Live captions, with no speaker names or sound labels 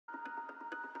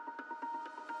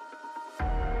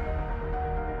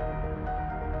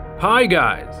Hi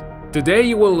guys! Today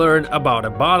you will learn about a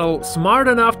bottle smart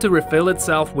enough to refill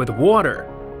itself with water.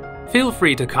 Feel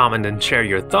free to comment and share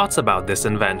your thoughts about this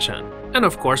invention. And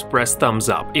of course press thumbs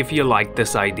up if you like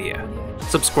this idea.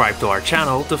 Subscribe to our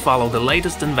channel to follow the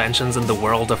latest inventions in the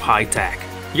world of high tech.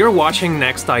 You're watching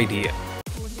NextIdea.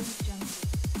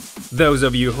 Those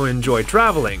of you who enjoy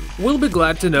traveling will be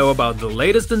glad to know about the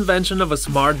latest invention of a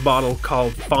smart bottle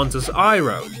called Pontus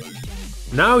IRA.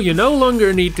 Now you no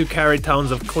longer need to carry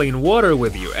tons of clean water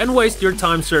with you and waste your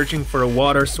time searching for a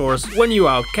water source when you're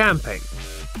out camping.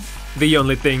 The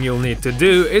only thing you'll need to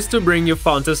do is to bring your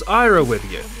Fontus IRA with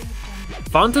you.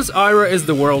 Fontus IRA is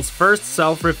the world's first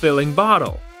self-refilling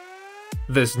bottle.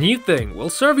 This new thing will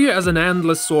serve you as an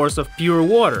endless source of pure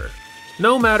water,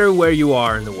 no matter where you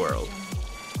are in the world.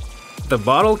 The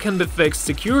bottle can be fixed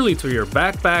securely to your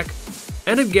backpack,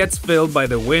 and it gets filled by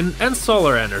the wind and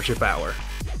solar energy power.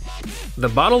 The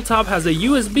bottle top has a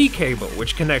USB cable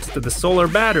which connects to the solar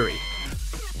battery.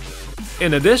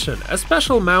 In addition, a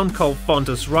special mount called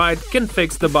Fontus Ride can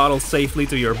fix the bottle safely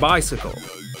to your bicycle.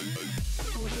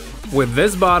 With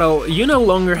this bottle, you no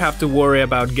longer have to worry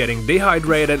about getting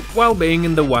dehydrated while being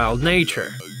in the wild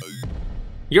nature.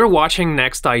 You're watching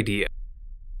NextIdea.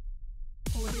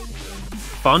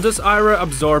 Pontus IRA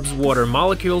absorbs water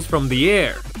molecules from the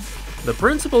air. The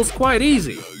principle's quite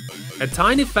easy. A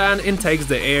tiny fan intakes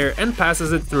the air and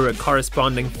passes it through a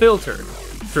corresponding filter.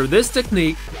 Through this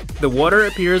technique, the water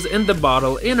appears in the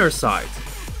bottle inner sides.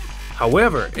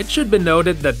 However, it should be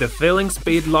noted that the filling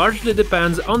speed largely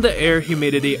depends on the air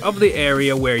humidity of the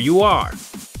area where you are.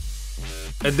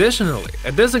 Additionally,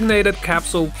 a designated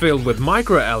capsule filled with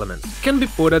microelements can be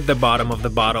put at the bottom of the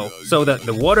bottle so that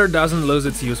the water doesn't lose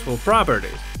its useful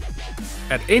properties.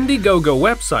 At Indiegogo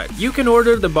website, you can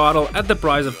order the bottle at the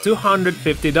price of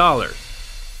 $250.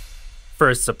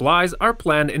 First supplies are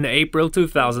planned in April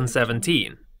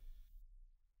 2017.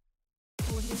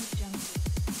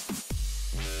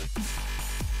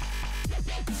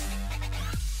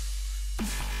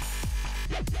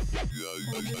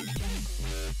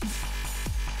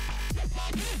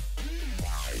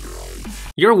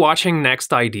 You're watching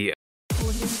NextIdea.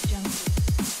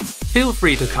 Feel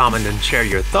free to comment and share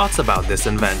your thoughts about this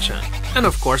invention. And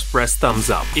of course press thumbs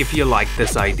up if you like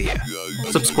this idea.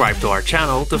 Subscribe to our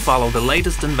channel to follow the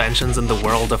latest inventions in the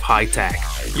world of high tech.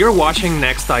 You're watching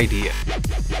NextIdea.